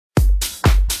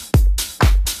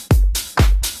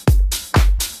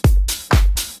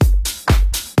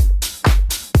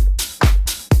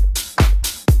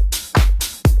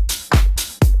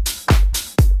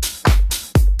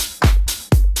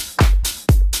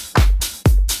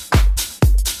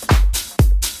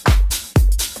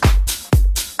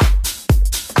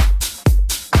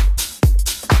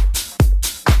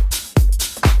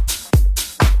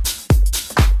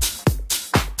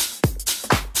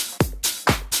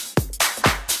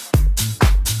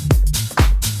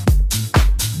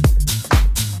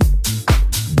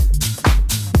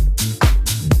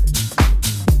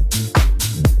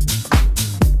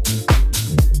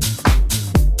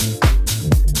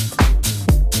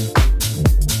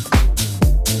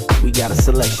got a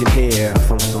selection here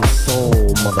from some soul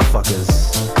motherfuckers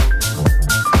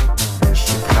in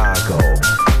Chicago.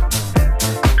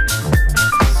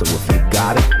 So if you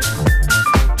got it,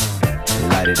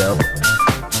 light it up.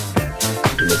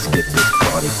 Let's get this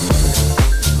party moving.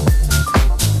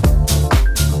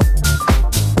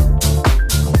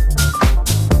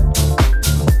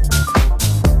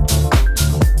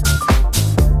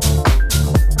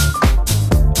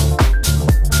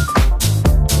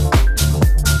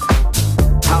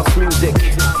 Music,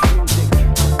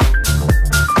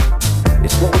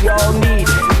 it's what we all need.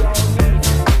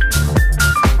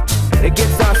 It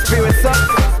gets our spirits up,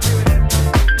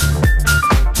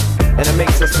 and it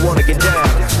makes us want to get down.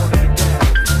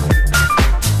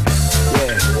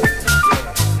 Yeah,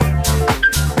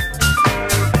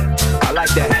 I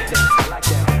like that.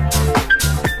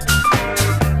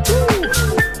 Woo.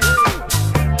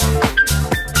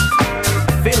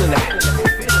 Feeling that.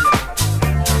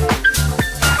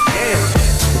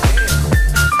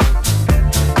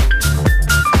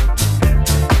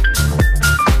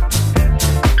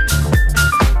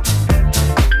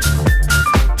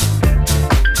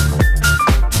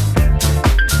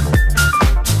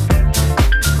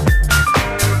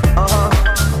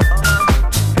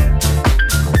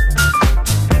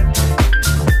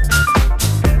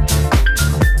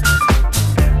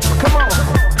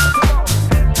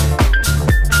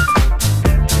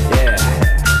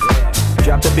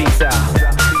 Drop the beats out.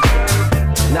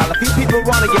 Now if you people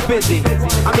wanna get busy,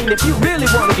 I mean if you really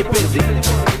wanna get busy,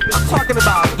 I'm talking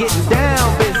about getting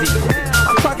down busy.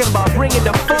 I'm talking about bringing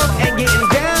the funk and getting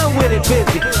down with it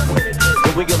busy.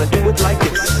 And we're gonna do it like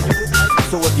this.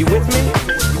 So if you with me,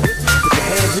 put your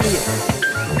hands in the air.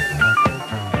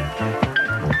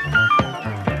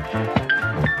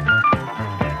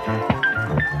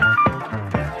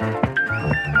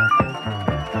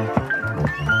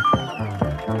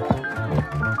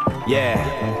 Yeah,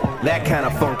 that kind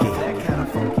of funky.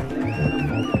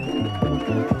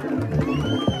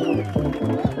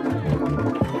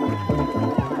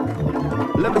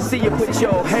 Let me see you put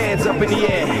your hands up in the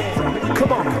air.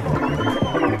 Come on.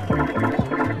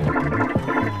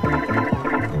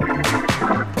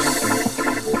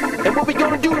 And what we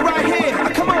gonna do right here?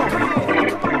 Come on.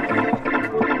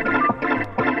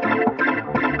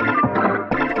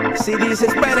 See these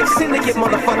Hispanic syndicate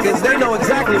motherfuckers, they know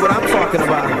exactly what I'm talking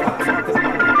about.